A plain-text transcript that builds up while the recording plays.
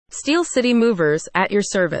Steel City Movers, at your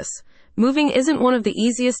service. Moving isn't one of the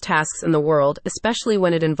easiest tasks in the world, especially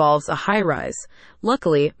when it involves a high-rise.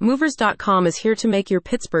 Luckily, Movers.com is here to make your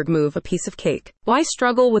Pittsburgh move a piece of cake. Why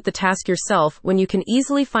struggle with the task yourself when you can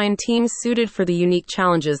easily find teams suited for the unique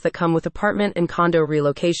challenges that come with apartment and condo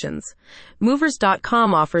relocations?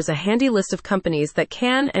 Movers.com offers a handy list of companies that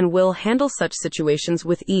can and will handle such situations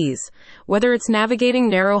with ease. Whether it's navigating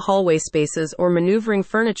narrow hallway spaces or maneuvering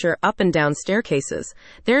furniture up and down staircases,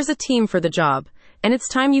 there's a team for the job. And it's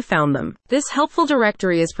time you found them. This helpful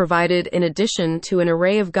directory is provided in addition to an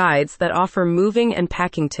array of guides that offer moving and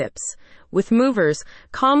packing tips. With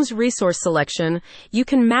Movers.com's resource selection, you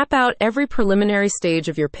can map out every preliminary stage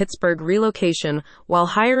of your Pittsburgh relocation while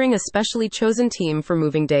hiring a specially chosen team for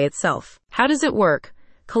moving day itself. How does it work?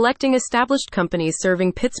 Collecting established companies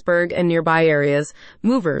serving Pittsburgh and nearby areas,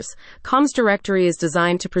 Movers.com's directory is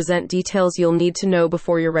designed to present details you'll need to know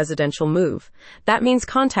before your residential move. That means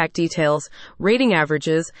contact details, rating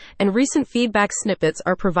averages, and recent feedback snippets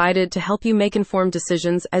are provided to help you make informed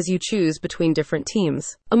decisions as you choose between different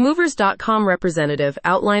teams. A Movers.com representative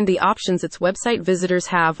outlined the options its website visitors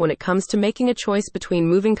have when it comes to making a choice between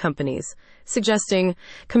moving companies, suggesting,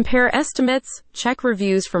 compare estimates, check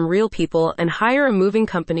reviews from real people, and hire a moving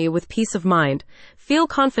company with peace of mind. Feel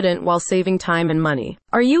confident while saving time and money.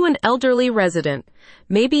 Are you an elderly resident?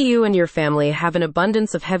 Maybe you and your family have an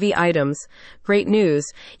abundance of heavy items. Great news!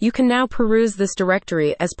 You can now peruse this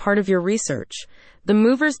directory as part of your research. The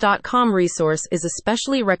Movers.com resource is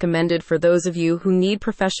especially recommended for those of you who need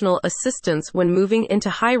professional assistance when moving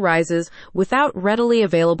into high rises without readily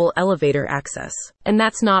available elevator access. And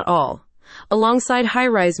that's not all. Alongside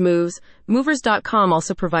high-rise moves, Movers.com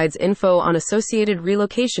also provides info on associated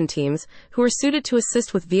relocation teams who are suited to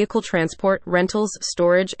assist with vehicle transport, rentals,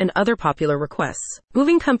 storage, and other popular requests.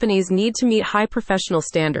 Moving companies need to meet high professional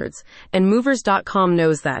standards, and Movers.com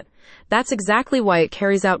knows that. That's exactly why it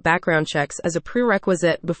carries out background checks as a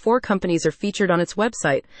prerequisite before companies are featured on its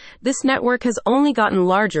website. This network has only gotten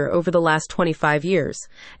larger over the last 25 years,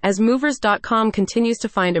 as Movers.com continues to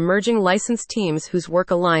find emerging licensed teams whose work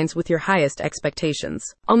aligns with your highest expectations.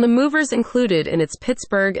 On the movers included in its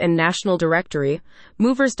Pittsburgh and national directory,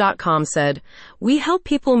 Movers.com said, "We help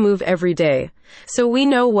people move every day, so we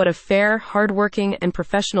know what a fair, hardworking, and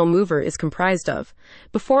professional mover is comprised of.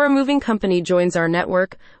 Before a moving company joins our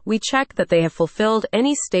network, we check that they have fulfilled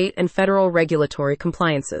any state and federal regulatory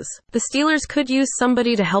compliances." The Steelers could use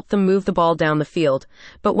somebody to help them move the ball down the field,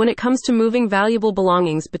 but when it comes to moving valuable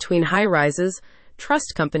belongings between high rises,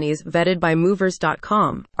 trust companies vetted by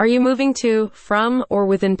Movers.com. Are you moving to, from, or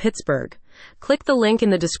within Pittsburgh? Click the link in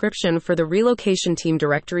the description for the relocation team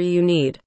directory you need.